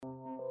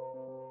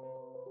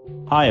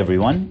Hi,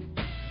 everyone,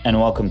 and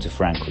welcome to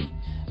Frankly,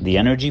 the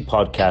energy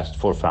podcast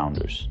for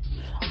founders.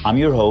 I'm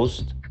your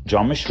host,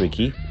 John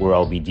Mashriki, where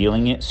I'll be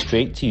dealing it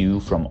straight to you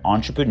from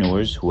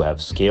entrepreneurs who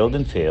have scaled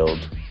and failed,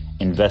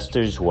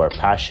 investors who are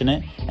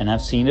passionate and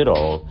have seen it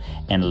all,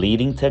 and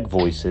leading tech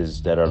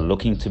voices that are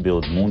looking to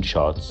build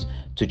moonshots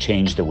to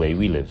change the way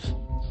we live.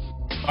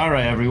 All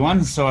right,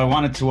 everyone. So I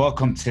wanted to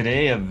welcome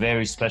today a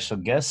very special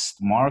guest,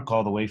 Mark,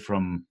 all the way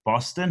from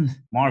Boston.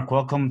 Mark,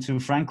 welcome to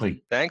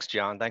Frankly. Thanks,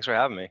 John. Thanks for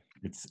having me.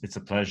 It's a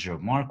pleasure.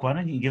 Mark, why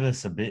don't you give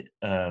us a bit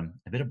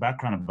of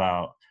background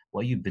about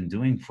what you've been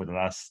doing for the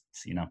last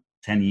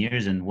 10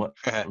 years and what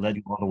led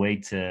you all the way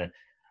to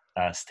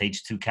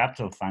Stage Two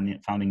Capital,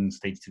 founding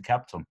Stage Two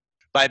Capital.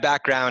 By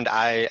background,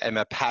 I am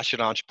a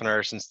passionate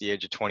entrepreneur since the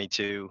age of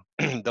 22.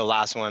 The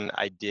last one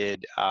I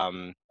did,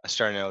 I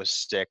started in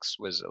 06,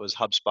 was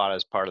HubSpot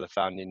as part of the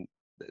founding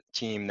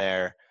team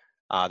there.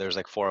 There was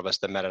like 4 of us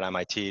that met at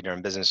MIT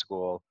during business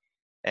school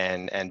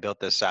and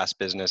built this SaaS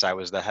business. I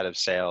was the head of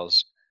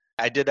sales.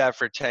 I did that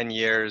for 10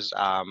 years,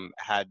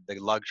 had the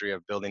luxury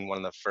of building one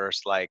of the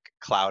first like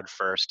cloud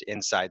first,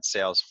 inside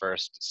sales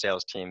first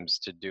sales teams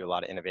to do a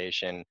lot of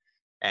innovation,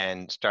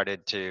 and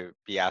started to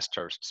be asked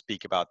to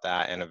speak about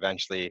that, and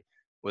eventually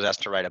was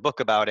asked to write a book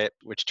about it,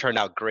 which turned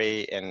out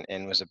great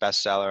and was a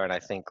bestseller. And I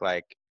think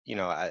like,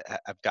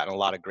 I've gotten a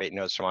lot of great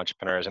notes from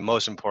entrepreneurs, and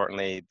most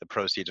importantly, the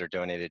proceeds are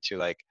donated to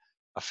like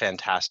a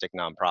fantastic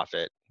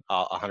nonprofit,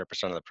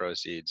 100% of the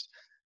proceeds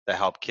that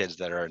help kids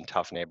that are in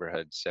tough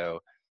neighborhoods. So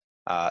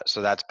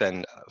that's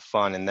been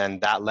fun. And then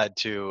that led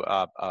to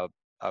a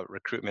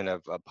recruitment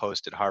of a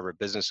post at Harvard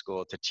Business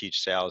School to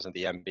teach sales at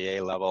the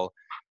MBA level,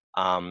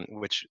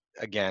 which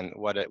again,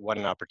 what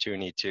an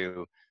opportunity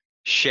to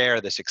share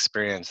this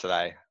experience that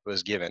I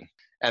was given.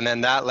 And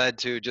then that led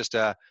to just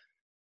a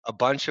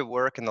bunch of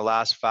work in the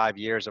last 5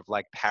 years of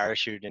like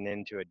parachuting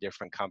into a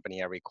different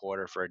company every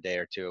quarter for a day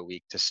or two a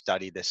week to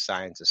study this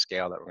science of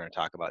scale that we're going to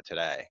talk about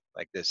today.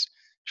 Like this,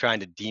 trying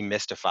to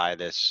demystify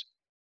this,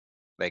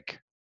 like,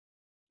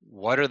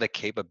 what are the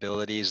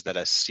capabilities that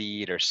a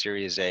seed or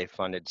Series A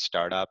funded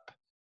startup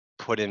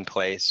put in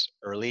place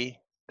early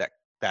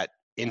that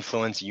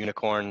influence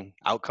unicorn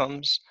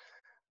outcomes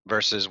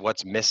versus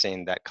what's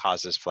missing that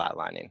causes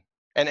flatlining?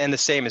 And the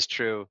same is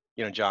true,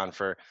 John,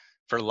 for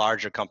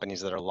larger companies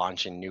that are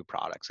launching new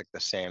products. Like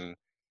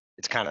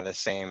it's kind of the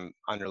same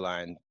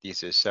underlying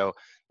thesis. So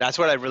that's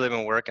what I've really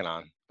been working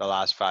on the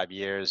last 5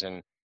 years,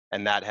 and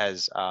that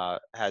has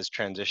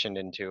transitioned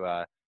into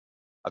a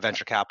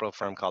venture capital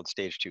firm called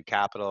Stage Two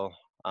Capital,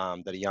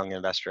 that a young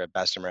investor at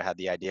Bessemer had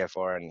the idea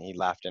for, and he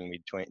left, and we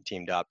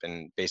teamed up,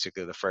 and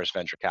basically the first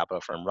venture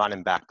capital firm run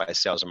and backed by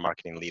sales and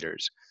marketing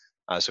leaders.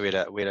 So we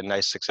had a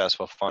nice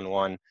successful fund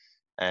one,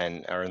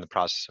 and are in the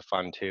process of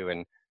fund two,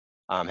 and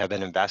have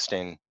been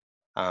investing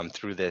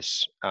through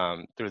this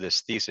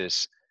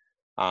thesis.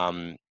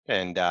 And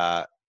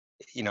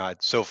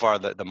so far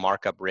the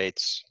markup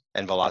rates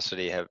and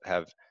velocity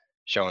have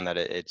shown that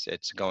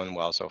it's going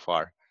well so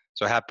far.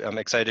 So I'm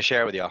excited to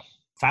share it with y'all.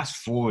 Fast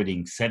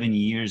forwarding 7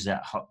 years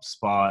at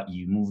HubSpot,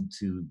 you moved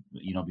to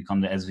become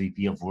the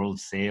SVP of World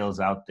Sales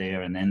out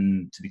there, and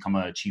then to become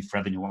a Chief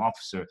Revenue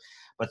Officer.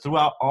 But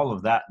throughout all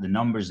of that, the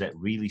numbers that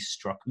really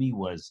struck me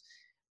was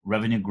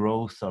revenue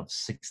growth of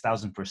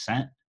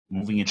 6,000%,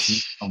 moving a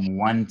team from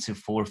 1 to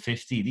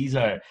 450. These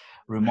are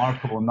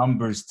remarkable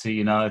numbers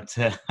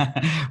to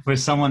for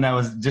someone that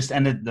was just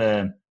ended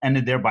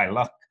there by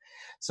luck.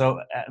 So,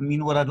 I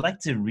mean, what I'd like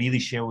to really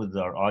share with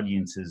our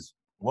audience is,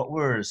 what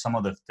were some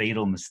of the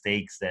fatal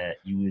mistakes that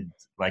you would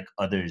like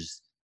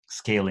others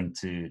scaling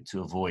to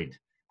avoid,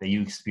 that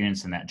you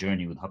experienced in that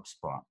journey with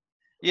HubSpot?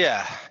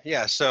 Yeah.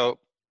 So,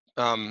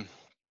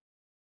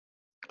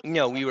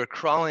 we were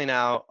crawling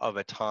out of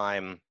a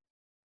time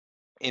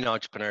in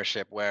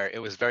entrepreneurship where it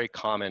was very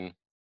common.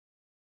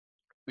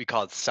 We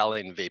call it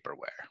selling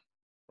vaporware,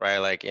 right?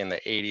 Like in the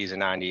 80s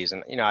and 90s,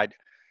 and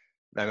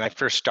my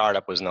first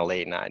startup was in the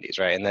late 90s,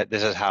 right? And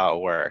this is how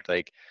it worked.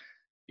 Like,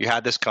 you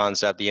had this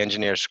concept, the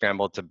engineers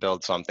scrambled to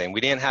build something.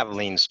 We didn't have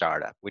lean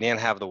startup. We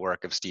didn't have the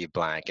work of Steve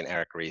Blank and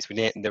Eric Ries.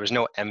 There was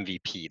no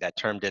MVP. That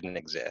term didn't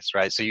exist,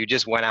 right? So you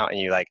just went out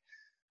and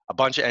a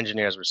bunch of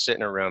engineers would sit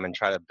in a room and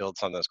try to build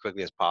something as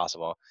quickly as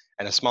possible.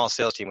 And a small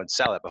sales team would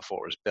sell it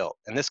before it was built.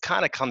 And this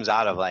kind of comes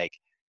out of like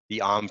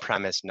the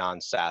on-premise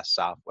non-SaaS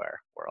software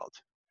world.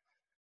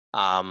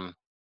 And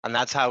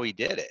that's how we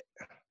did it.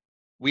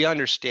 We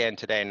understand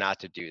today not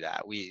to do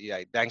that.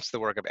 Thanks to the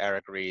work of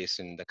Eric Ries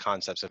and the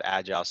concepts of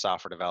agile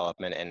software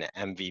development and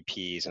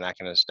MVPs and that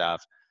kind of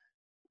stuff,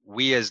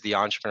 we as the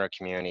entrepreneur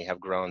community have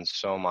grown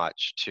so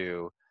much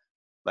to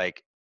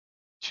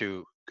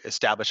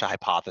establish a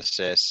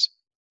hypothesis,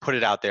 put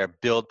it out there,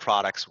 build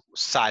products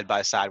side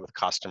by side with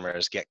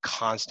customers, get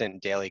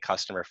constant daily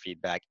customer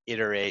feedback,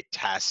 iterate,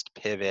 test,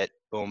 pivot,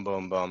 boom,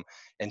 boom, boom,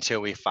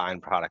 until we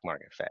find product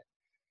market fit.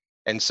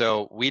 And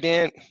so we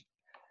didn't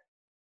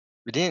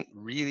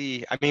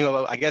really,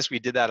 I guess we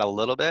did that a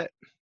little bit.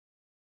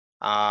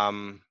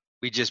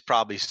 We just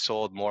probably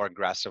sold more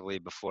aggressively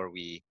before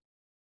we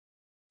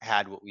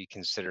had what we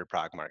considered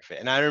product market fit.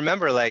 And I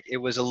remember like it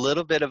was a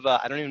little bit of a,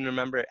 I don't even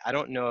remember, I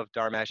don't know if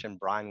Dharmesh and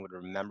Brian would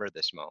remember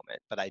this moment,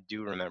 but I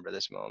do remember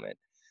this moment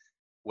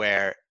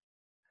where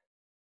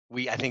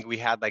I think we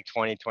had like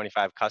 20,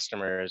 25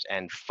 customers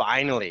and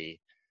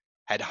finally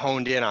had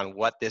honed in on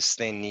what this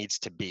thing needs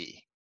to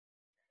be.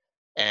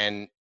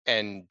 And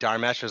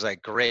Dharmesh was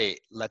like, great,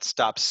 let's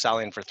stop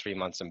selling for 3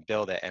 months and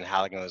build it. And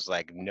Halligan was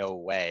like, no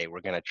way,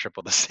 we're going to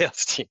triple the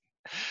sales team.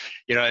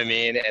 You know what I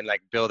mean? And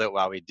like build it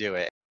while we do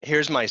it.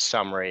 Here's my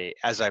summary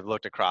as I've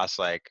looked across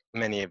like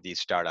many of these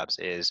startups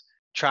is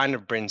trying to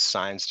bring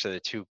science to the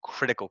two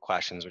critical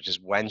questions, which is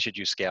when should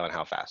you scale and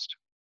how fast?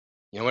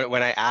 You know,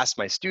 when I ask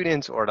my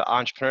students or the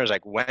entrepreneurs,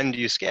 like, when do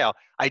you scale?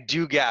 I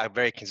do get a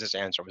very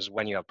consistent answer, which is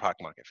when you have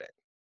product market fit.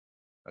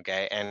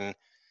 Okay. And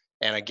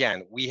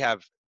again, we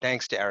have,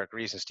 thanks to Eric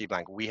Ries and Steve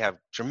Blank, we have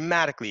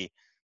dramatically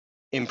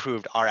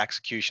improved our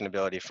execution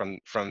ability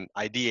from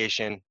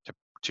ideation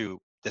to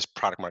this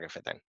product market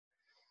fit thing.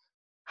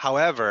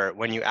 However,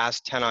 when you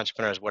ask 10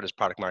 entrepreneurs what is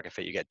product market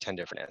fit, you get 10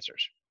 different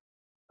answers.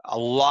 A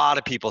lot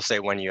of people say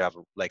when you have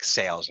like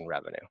sales and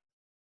revenue.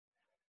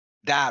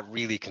 That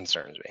really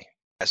concerns me.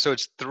 So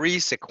it's 3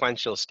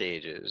 sequential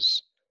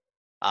stages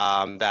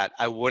that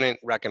I wouldn't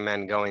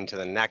recommend going to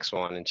the next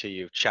one until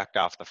you've checked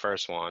off the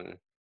first one.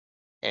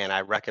 And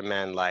I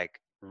recommend like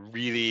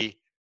really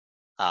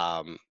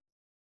optimizing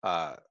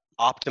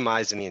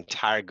the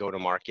entire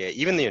go-to-market,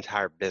 even the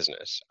entire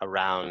business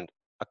around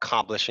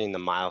accomplishing the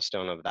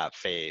milestone of that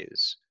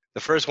phase.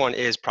 The first one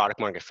is product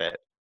market fit,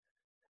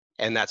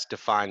 and that's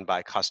defined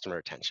by customer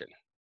retention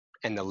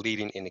and the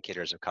leading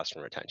indicators of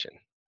customer retention.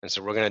 And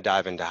so we're going to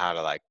dive into how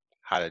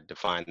to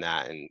define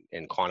that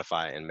and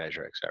quantify and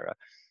measure, et cetera.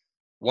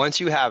 Once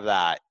you have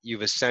that,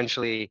 you've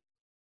essentially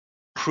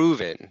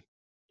proven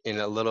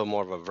in a little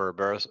more of a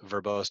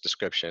verbose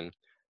description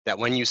that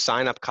when you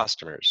sign up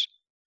customers,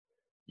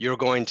 you're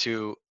going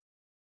to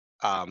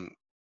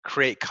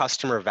create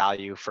customer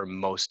value for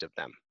most of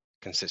them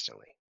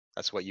consistently.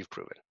 That's what you've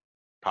proven,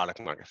 product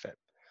market fit.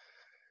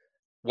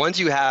 Once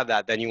you have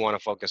that, then you want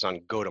to focus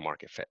on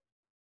go-to-market fit.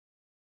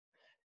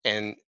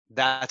 And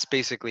that's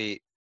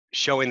basically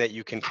showing that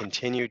you can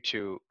continue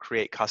to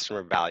create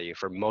customer value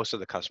for most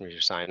of the customers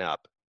you sign up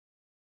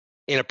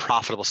in a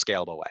profitable,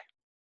 scalable way,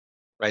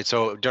 right?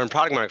 So during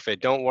product market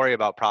fit, don't worry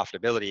about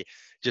profitability.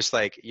 Just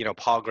like, you know,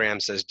 Paul Graham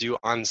says, do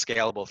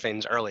unscalable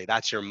things early.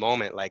 That's your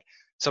moment. Like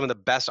some of the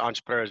best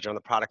entrepreneurs during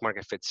the product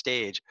market fit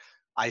stage,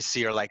 I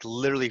see are like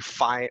literally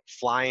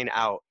flying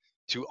out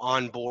to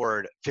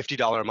onboard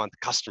 $50 a month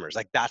customers.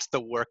 Like that's the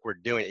work we're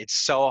doing. It's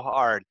so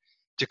hard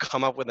to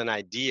come up with an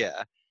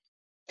idea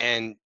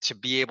and to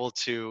be able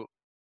to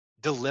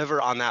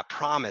deliver on that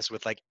promise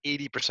with like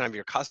 80% of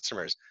your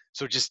customers.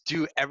 So just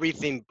do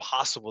everything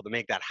possible to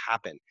make that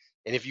happen.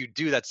 And if you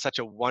do, that's such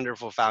a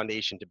wonderful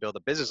foundation to build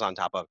a business on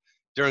top of.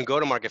 During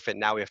go-to-market fit,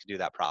 now we have to do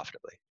that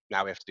profitably.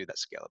 Now we have to do that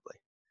scalably.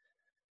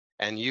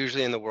 And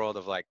usually in the world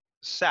of like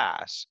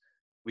SaaS,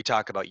 we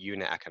talk about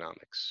unit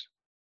economics,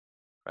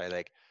 right?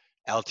 Like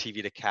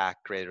LTV to CAC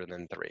greater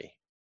than 3,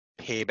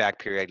 payback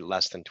period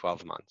less than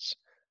 12 months,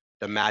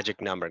 the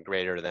magic number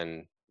greater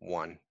than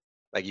 1.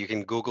 Like you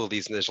can Google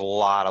these, and there's a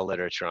lot of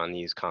literature on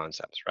these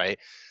concepts, right?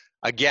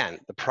 Again,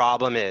 the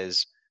problem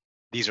is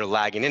these are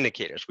lagging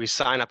indicators. We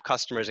sign up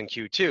customers in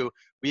Q2,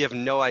 we have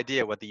no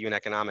idea what the unit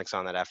economics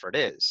on that effort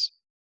is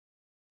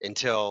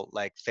until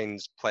like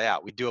things play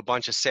out. We do a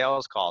bunch of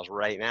sales calls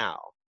right now.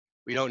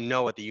 We don't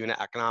know what the unit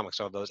economics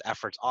of those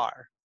efforts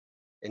are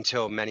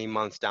until many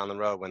months down the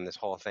road when this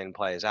whole thing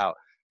plays out.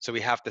 So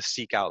we have to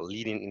seek out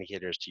leading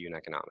indicators to unit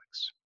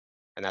economics.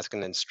 And that's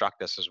going to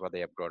instruct us as whether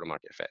they have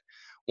go-to-market fit.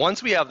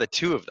 Once we have the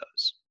 2 of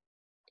those,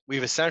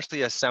 we've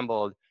essentially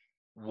assembled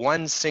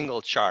one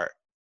single chart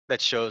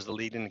that shows the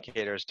lead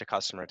indicators to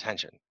customer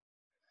retention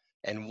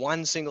and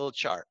one single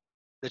chart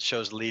that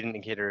shows lead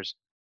indicators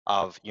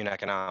of unit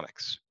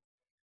economics.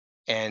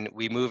 And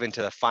we move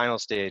into the final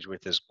stage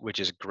with this, which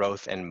is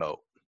growth and moat.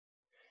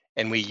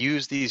 And we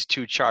use these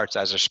 2 charts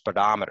as a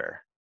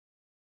speedometer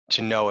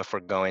to know if we're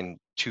going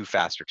too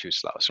fast or too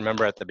slow. So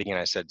remember at the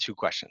beginning, I said 2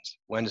 questions: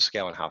 when to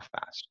scale and how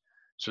fast.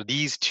 So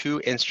these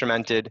 2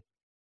 instrumented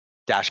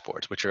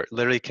dashboards, which are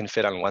literally can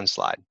fit on one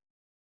slide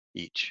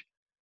each,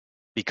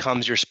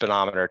 becomes your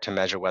speedometer to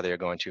measure whether you're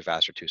going too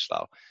fast or too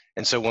slow.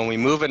 And so when we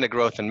move into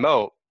growth and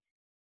moat,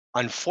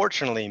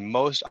 unfortunately,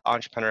 most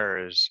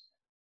entrepreneurs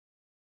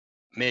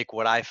make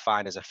what I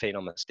find is a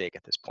fatal mistake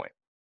at this point.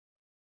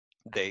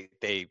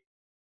 They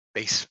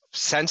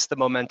sense the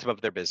momentum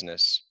of their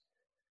business.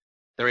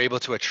 They're able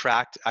to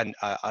attract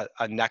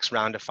a next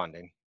round of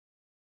funding.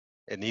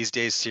 In these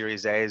days,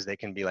 Series A's, they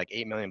can be like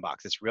 $8 million.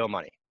 It's real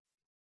money.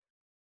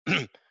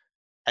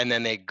 And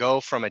then they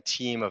go from a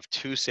team of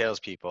 2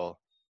 salespeople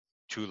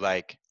to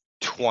like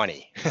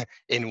 20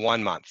 in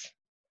 1 month.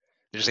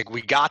 They're just like,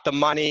 we got the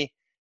money.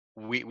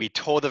 We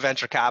told the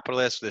venture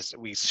capitalists this,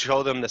 we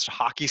show them this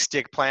hockey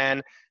stick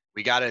plan.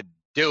 We got to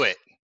do it.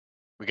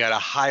 We got to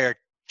hire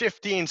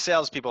 15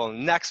 salespeople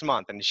next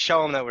month and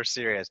show them that we're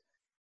serious.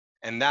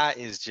 And that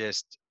is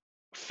just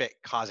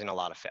causing a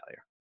lot of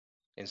failure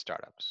in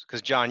startups?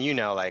 Because John, you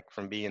know, like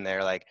from being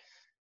there, like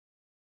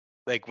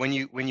when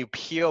you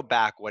peel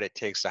back what it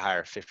takes to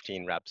hire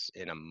 15 reps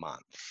in a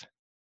month,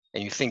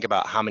 and you think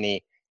about how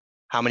many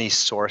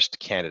sourced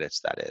candidates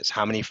that is,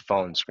 how many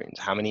phone screens,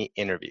 how many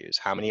interviews,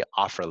 how many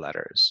offer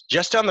letters,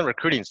 just on the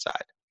recruiting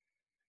side.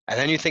 And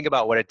then you think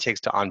about what it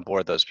takes to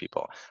onboard those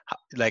people,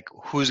 like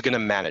who's going to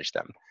manage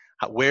them,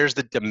 where's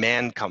the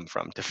demand come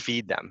from to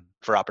feed them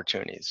for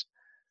opportunities.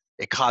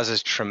 It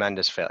causes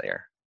tremendous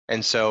failure.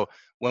 And so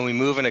when we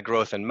move into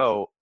growth and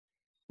moat,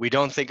 we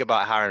don't think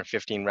about hiring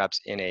 15 reps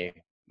in a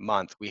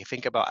month. We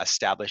think about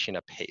establishing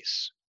a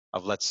pace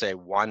of, let's say,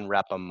 1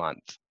 rep a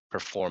month for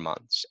 4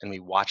 months, and we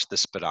watch the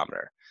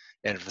speedometer.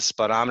 And if the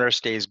speedometer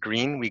stays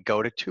green, we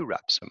go to 2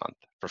 reps a month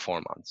for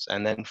 4 months,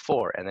 and then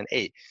 4, and then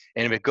 8.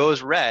 And if it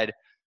goes red,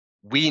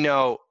 we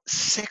know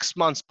 6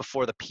 months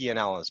before the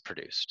P&L is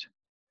produced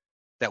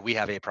that we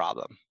have a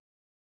problem.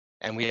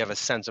 And we have a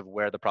sense of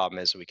where the problem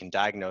is, so we can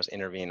diagnose,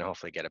 intervene, and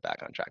hopefully get it back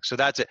on track. So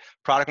that's it.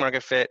 Product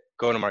market fit,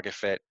 go to market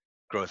fit,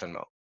 growth and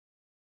moat.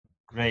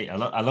 Great.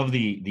 I love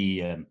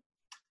the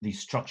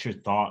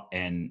structured thought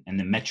and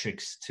the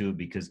metrics too,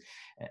 because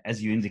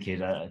as you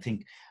indicated, I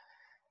think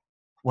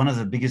one of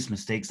the biggest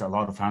mistakes that a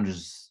lot of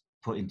founders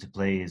put into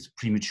play is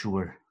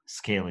premature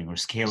scaling, or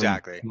scaling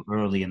Exactly. too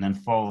early and then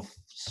fall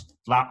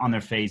flat on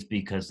their face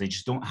because they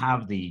just don't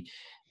have the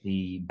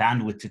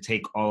bandwidth to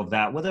take all of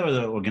that, whether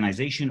the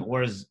organization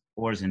or as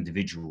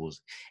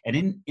individuals.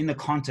 And in the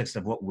context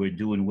of what we're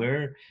doing,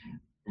 we're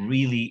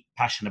really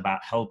passionate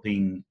about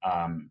helping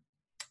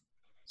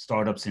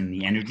startups in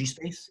the energy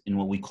space, in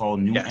what we call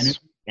new energy,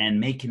 and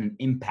making an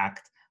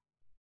impact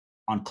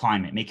on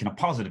climate, making a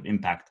positive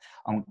impact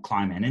on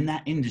climate. And in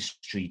that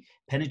industry,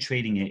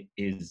 penetrating it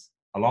is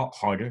a lot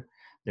harder.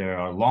 There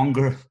are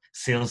longer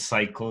sales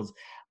cycles,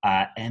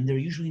 and they're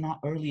usually not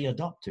early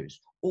adopters,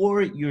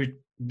 or you're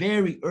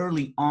very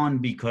early on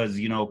because,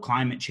 you know,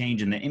 climate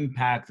change and the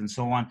impact and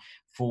so on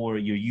for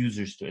your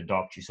users to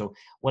adopt you. So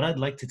what I'd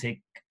like to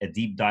take a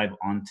deep dive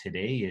on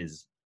today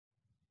is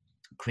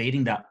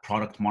creating that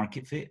product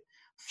market fit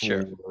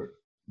for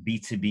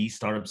B2B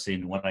startups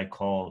in what I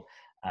call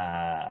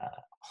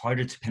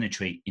harder to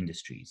penetrate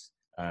industries,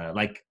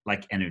 like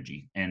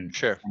energy and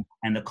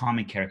the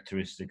common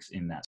characteristics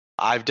in that.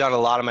 I've done a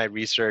lot of my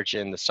research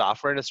in the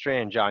software industry,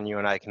 and John, you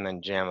and I can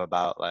then jam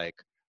about like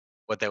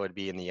what that would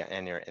be in the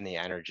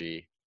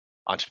energy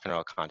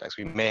entrepreneurial context.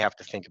 We may have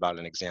to think about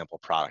an example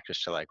product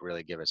just to like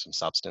really give it some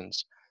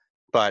substance.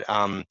 But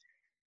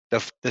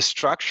the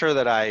structure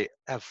that I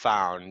have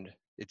found,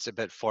 it's a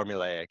bit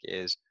formulaic,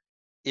 is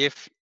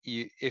if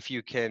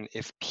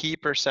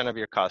P% of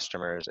your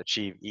customers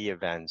achieve E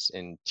events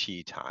in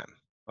T time.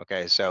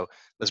 Okay, so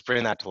let's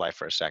bring that to life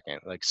for a second,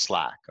 like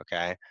Slack.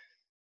 Okay,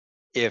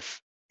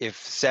 if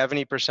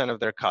 70%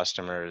 of their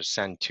customers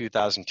send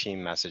 2,000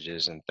 team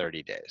messages in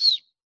 30 days.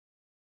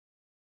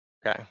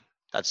 Okay,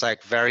 that's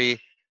like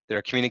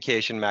their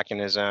communication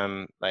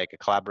mechanism, like a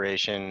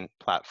collaboration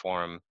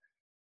platform.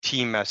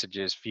 Team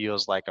messages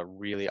feels like a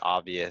really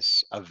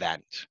obvious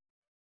event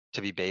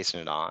to be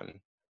basing it on.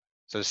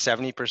 So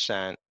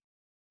 70%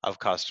 of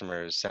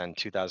customers send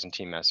 2,000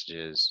 team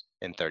messages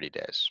in 30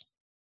 days.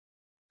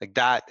 Like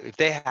that, if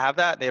they have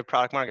that, they have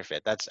product market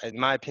fit. That's, in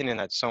my opinion,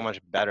 that's so much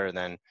better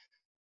than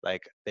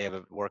like they have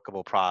a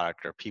workable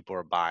product or people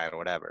are buying or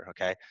whatever.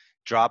 Okay.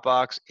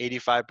 Dropbox,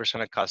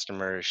 85% of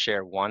customers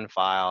share one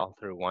file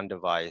through one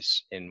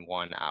device in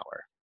 1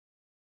 hour.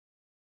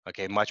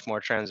 Okay. Much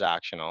more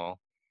transactional.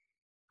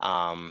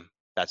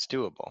 That's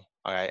doable.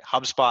 All right.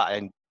 HubSpot,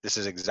 and this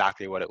is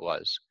exactly what it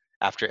was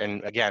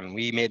and again,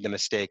 we made the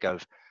mistake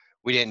of,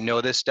 we didn't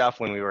know this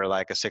stuff when we were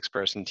like a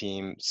 6-person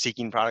team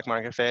seeking product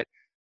market fit.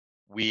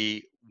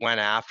 We went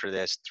after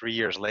this 3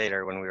 years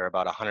later when we were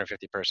about a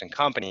 150-person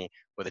company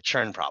with a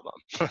churn problem.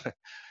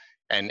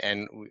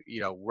 and you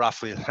know,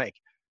 roughly like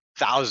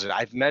 1,000,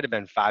 I might have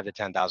been 5,000 to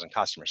 10,000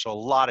 customers. So a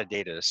lot of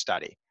data to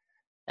study.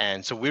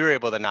 And so we were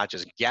able to not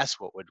just guess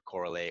what would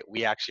correlate,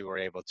 we actually were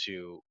able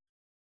to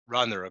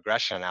run the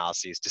regression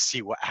analyses to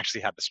see what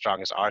actually had the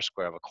strongest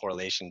R-square of a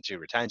correlation to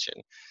retention.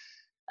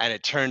 And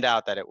it turned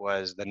out that it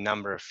was the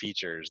number of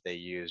features they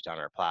used on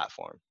our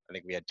platform. I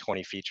think we had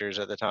 20 features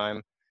at the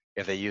time.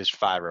 If they used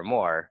 5 or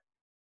more,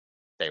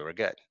 they were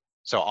good.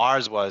 So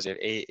ours was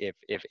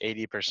if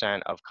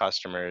 80% of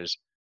customers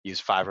use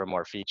 5 or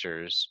more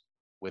features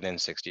within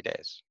 60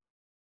 days.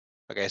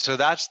 Okay, so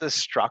that's the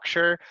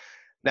structure.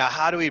 Now,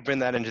 how do we bring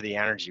that into the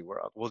energy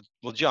world?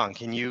 Well, John,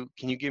 can you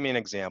give me an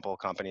example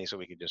company so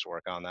we could just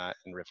work on that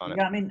and riff on it?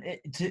 Yeah, I mean,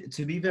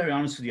 to be very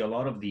honest with you, a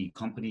lot of the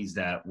companies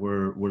that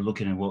we're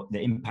looking at, what the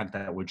impact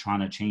that we're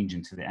trying to change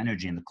into the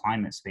energy and the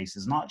climate space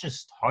is not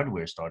just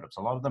hardware startups.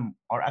 A lot of them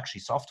are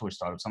actually software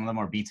startups. Some of them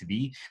are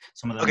B2B.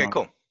 Some of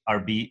them are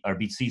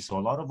B2C. So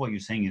a lot of what you're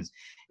saying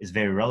is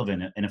very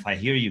relevant. And if I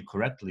hear you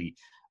correctly,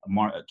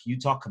 Mark, you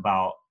talk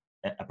about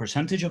a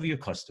percentage of your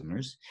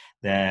customers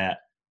that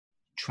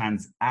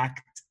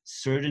transact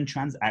certain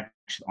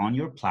transactions on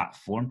your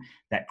platform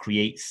that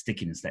create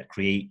stickiness, that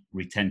create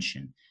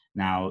retention.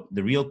 Now,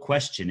 the real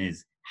question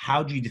is,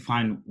 how do you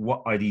define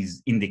what are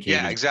these Yeah,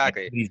 indicators,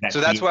 exactly. activities that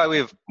So that's create why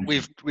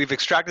attention? we've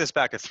extracted this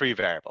back to 3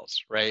 variables,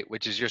 right?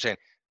 Which is you're saying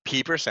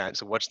P percent,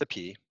 so what's the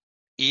P?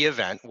 E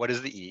event, what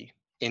is the E?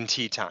 In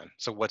T time,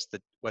 so what's the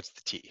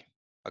T?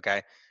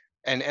 Okay.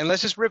 And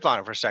let's just riff on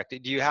it for a sec.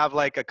 Do you have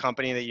like a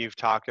company that you've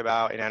talked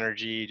about in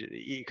energy?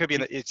 It could be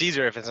it's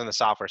easier if it's in the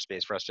software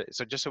space for us to,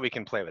 so just so we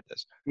can play with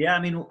this. Yeah, I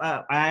mean,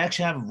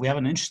 we have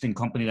an interesting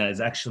company that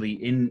is actually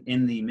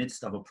in the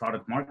midst of a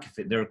product market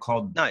fit. They're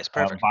called Nice,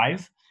 perfect.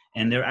 Vive,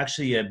 and they're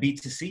actually a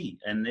B2C,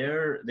 and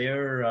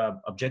their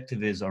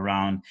objective is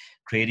around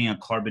creating a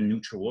carbon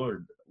neutral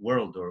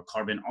world or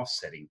carbon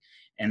offsetting,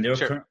 and they're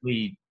Sure.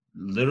 currently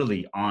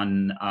literally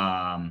on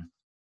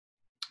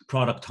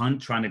product hunt,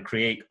 trying to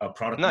create a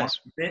product market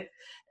Nice. fit,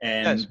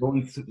 Nice.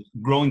 and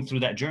growing through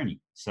that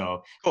journey.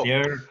 So Cool.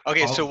 they're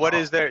Okay, all so what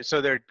about. is their,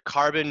 so they're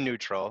carbon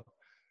neutral.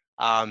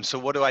 So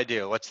what do I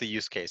do? What's the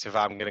use case? If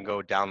I'm going to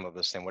go download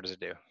this thing, what does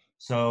it do?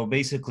 So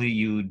basically,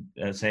 you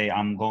say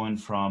I'm going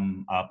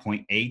from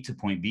point A to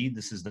point B.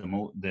 This is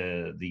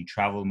the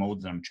travel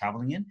mode that I'm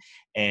traveling in,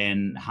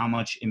 and how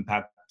much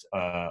impact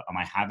am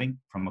I having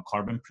from a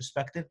carbon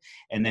perspective?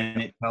 And then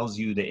Yep. it tells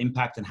you the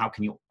impact and how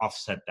can you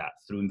offset that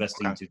through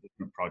investing Okay. into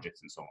different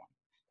projects and so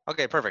on.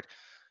 Okay, perfect.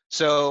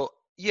 So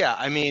yeah,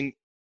 I mean,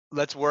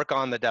 let's work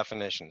on the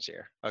definitions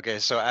here. Okay,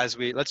 so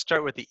let's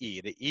start with the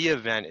E. The E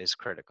event is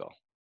critical.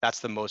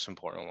 That's the most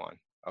important one.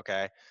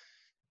 Okay.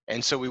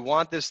 And so we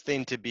want this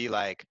thing to be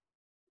like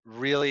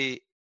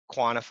really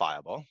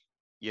quantifiable,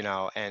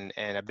 and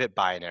a bit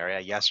binary, a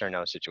yes or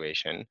no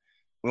situation.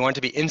 We want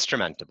it to be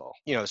instrumentable.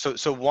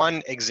 So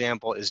one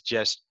example is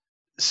just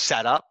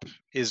setup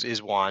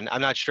is one. I'm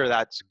not sure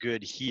that's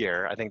good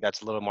here. I think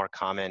that's a little more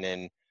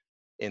common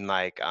in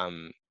like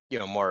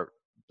more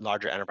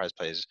larger enterprise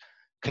plays.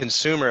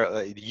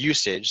 Consumer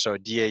usage, so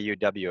DAU,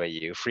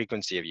 WAU,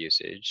 frequency of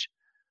usage.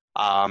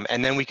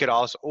 And then we could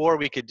also, or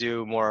we could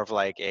do more of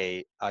like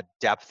a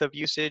depth of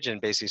usage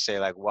and basically say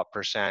like what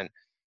percent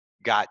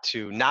got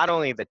to not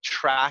only the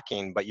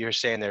tracking, but you're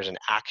saying there's an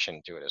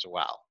action to it as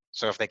well.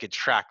 So if they could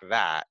track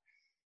that,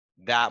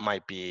 that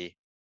might be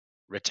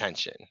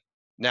retention.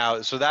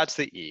 Now, so that's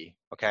the E,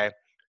 okay?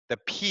 The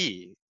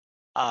P,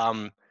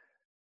 um,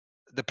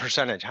 the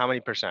percentage, how many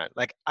percent?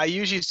 Like I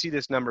usually see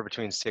this number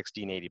between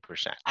 60 and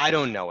 80%. I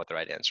don't know what the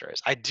right answer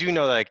is. I do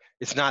know like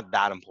it's not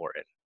that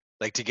important,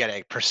 like to get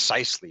it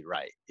precisely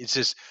right. It's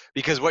just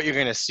because what you're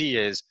gonna see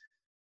is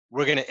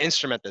we're gonna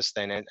instrument this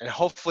thing and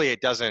hopefully it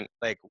doesn't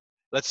like,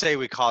 let's say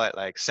we call it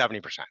like 70%,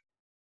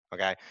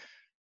 okay?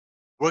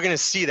 We're gonna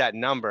see that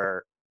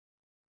number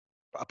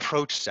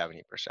approach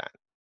 70%.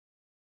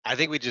 I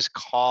think we just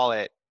call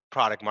it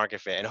product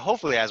market fit. And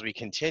hopefully as we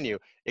continue,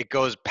 it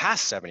goes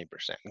past 70%.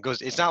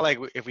 It's not like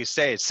if we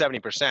say it's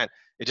 70%,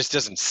 it just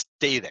doesn't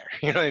stay there.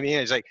 You know what I mean?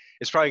 It's like,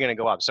 it's probably going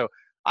to go up. So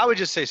I would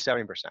just say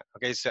 70%.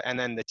 Okay. So, and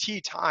then the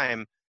T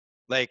time,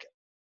 like,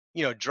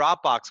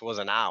 Dropbox was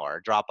an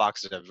hour.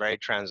 Dropbox is a very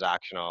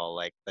transactional,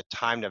 like the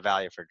time to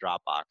value for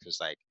Dropbox is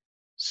like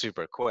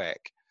super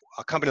quick.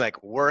 A company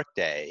like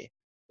Workday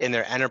in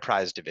their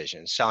enterprise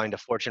division selling to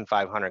Fortune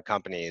 500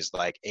 companies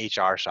like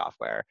HR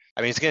software.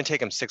 I mean, it's going to take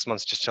them 6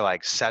 months just to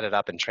like set it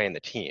up and train the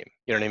team.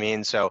 You know what I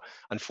mean? So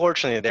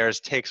unfortunately, theirs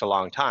takes a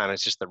long time.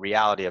 It's just the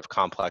reality of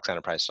complex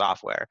enterprise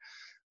software.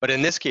 But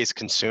in this case,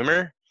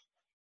 consumer,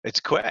 it's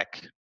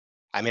quick.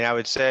 I mean, I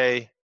would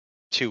say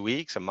 2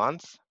 weeks, a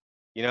month,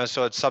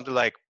 so it's something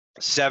like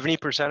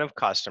 70% of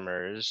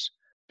customers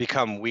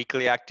become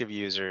weekly active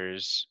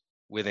users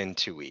within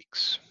 2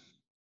 weeks,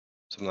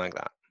 something like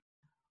that.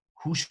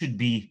 Who should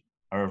be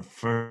our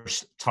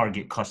first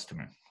target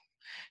customer?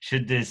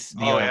 Should this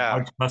be Oh a yeah,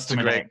 large it's a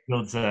customer great. that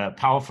builds a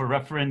powerful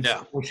reference,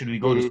 Yeah. or should we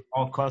go to Hmm.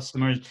 small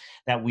customers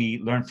that we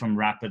learn from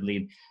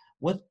rapidly?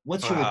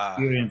 What's your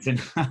experience in?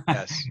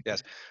 Yes,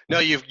 yes. No,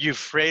 you've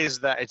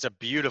phrased that. It's a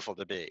beautiful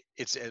debate.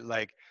 It's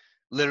like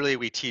literally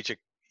we teach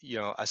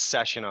a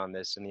session on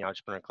this in the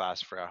entrepreneur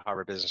class for our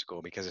Harvard Business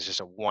School because it's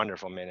just a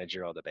wonderful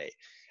managerial debate,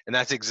 and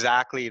that's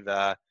exactly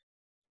the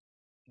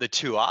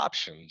two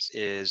options.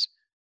 Is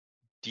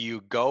do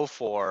you go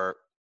for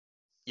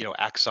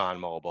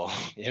ExxonMobil,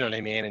 you know what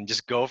I mean, and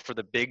just go for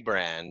the big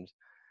brand,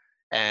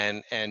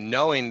 and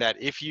knowing that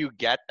if you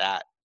get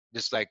that,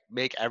 just like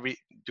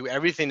do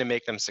everything to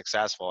make them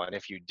successful, and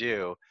if you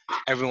do,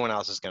 everyone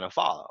else is going to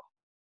follow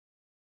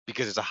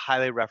because it's a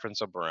highly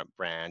referenceable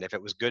brand. If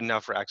it was good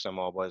enough for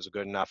ExxonMobil, it's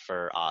good enough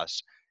for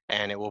us,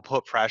 and it will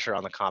put pressure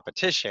on the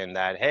competition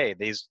that hey,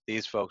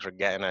 these folks are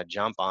getting a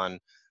jump on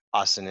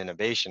us in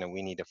innovation, and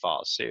we need to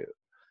follow suit.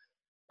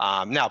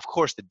 Now, of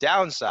course, the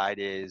downside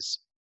is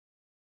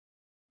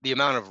the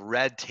amount of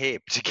red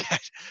tape to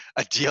get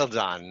a deal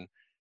done.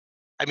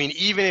 I mean,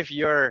 even if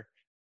you're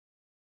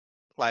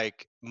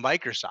like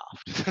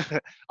Microsoft,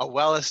 a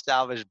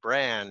well-established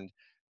brand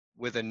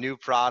with a new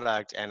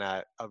product and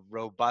a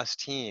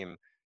robust team,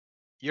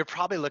 you're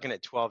probably looking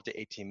at 12 to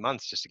 18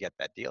 months just to get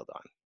that deal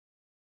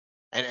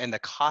done. And the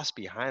cost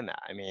behind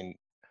that, I mean,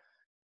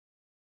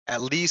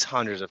 at least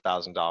hundreds of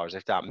thousands of dollars,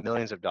 if not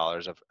millions of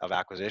dollars of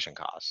acquisition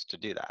costs to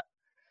do that.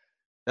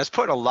 That's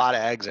putting a lot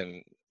of eggs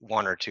in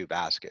one or two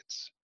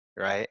baskets,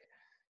 right?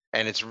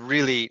 And it's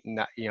really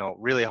not,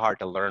 really hard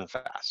to learn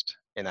fast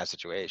in that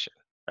situation,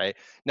 right?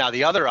 Now,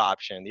 the other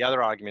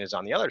argument is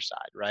on the other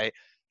side, right?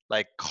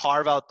 Like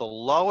carve out the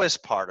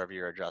lowest part of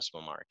your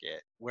addressable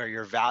market where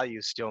your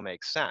value still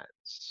makes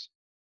sense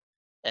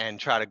and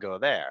try to go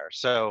there.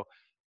 So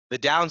the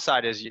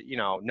downside is,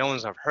 no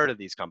one's have heard of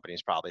these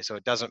companies probably, so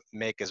it doesn't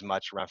make as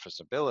much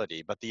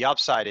referenceability. But the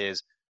upside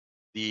is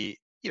these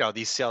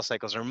sales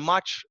cycles are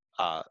much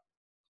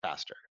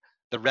faster.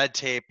 The red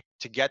tape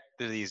to get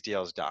these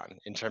deals done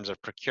in terms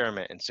of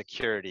procurement and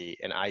security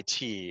and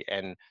IT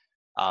and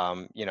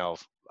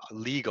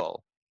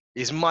legal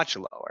is much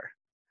lower.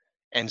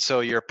 And so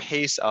your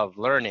pace of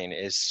learning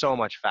is so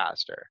much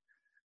faster.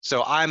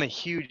 So I'm a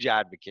huge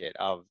advocate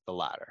of the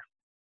latter.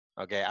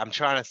 Okay, I'm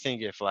trying to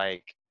think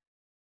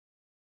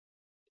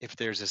if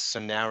there's a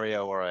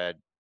scenario where I'd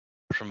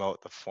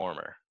promote the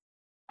former.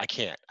 I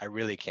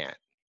really can't.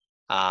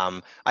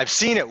 I've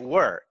seen it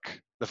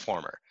work, the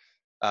former.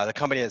 The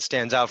company that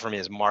stands out for me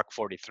is Mark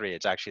 43.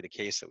 It's actually the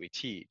case that we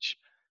teach.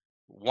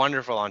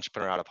 Wonderful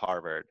entrepreneur out of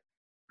Harvard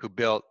who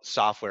built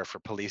software for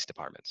police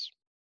departments.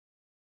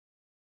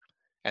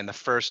 And the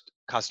first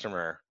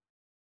customer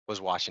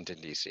was Washington,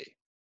 D.C.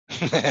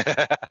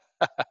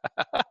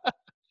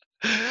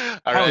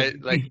 All right.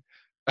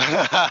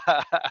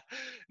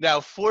 Now,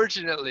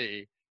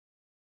 fortunately,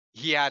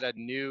 he had a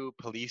new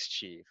police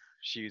chief.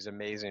 She was an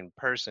amazing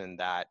person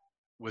that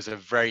was a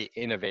very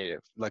innovative,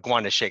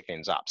 wanted to shake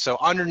things up. So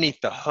underneath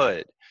the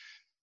hood,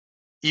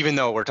 even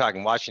though we're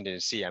talking Washington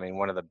D.C., I mean,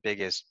 one of the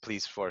biggest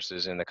police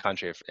forces in the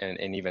country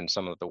and even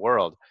some of the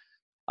world,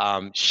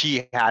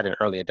 she had an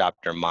early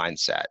adopter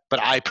mindset. But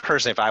I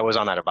personally, if I was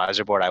on that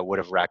advisor board, I would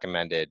have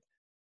recommended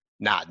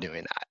not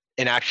doing that.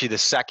 And actually the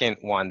second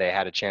one they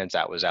had a chance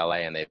at was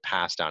LA, and they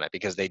passed on it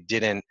because LA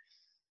didn't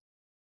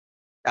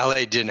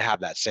have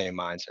that same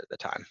mindset at the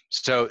time.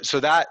 So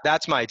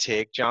that's my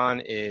take,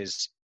 John,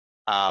 is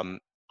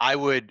I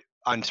would,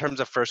 in terms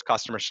of first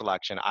customer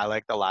selection, I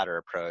like the latter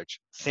approach.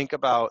 Think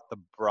about the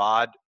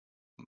broad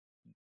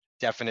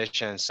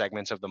definition and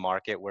segments of the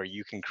market where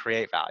you can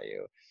create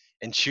value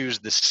and choose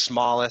the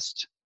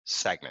smallest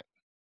segment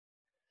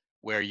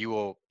where you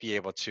will be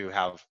able to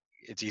have,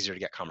 it's easier to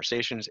get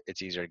conversations,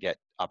 it's easier to get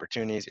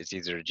opportunities, it's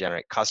easier to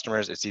generate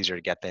customers, it's easier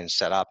to get things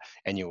set up,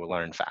 and you will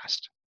learn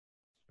fast.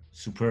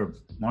 Superb.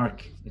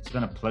 Mark, it's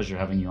been a pleasure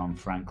having you on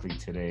Frankly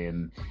today,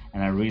 and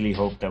I really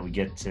hope that we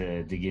get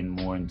to dig in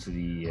more into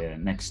the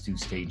next two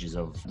stages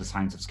of the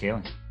science of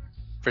scaling.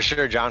 For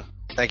sure, John.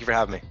 Thank you for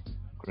having me.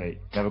 Great.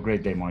 Have a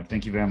great day, Mark.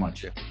 Thank you very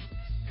much. Yeah.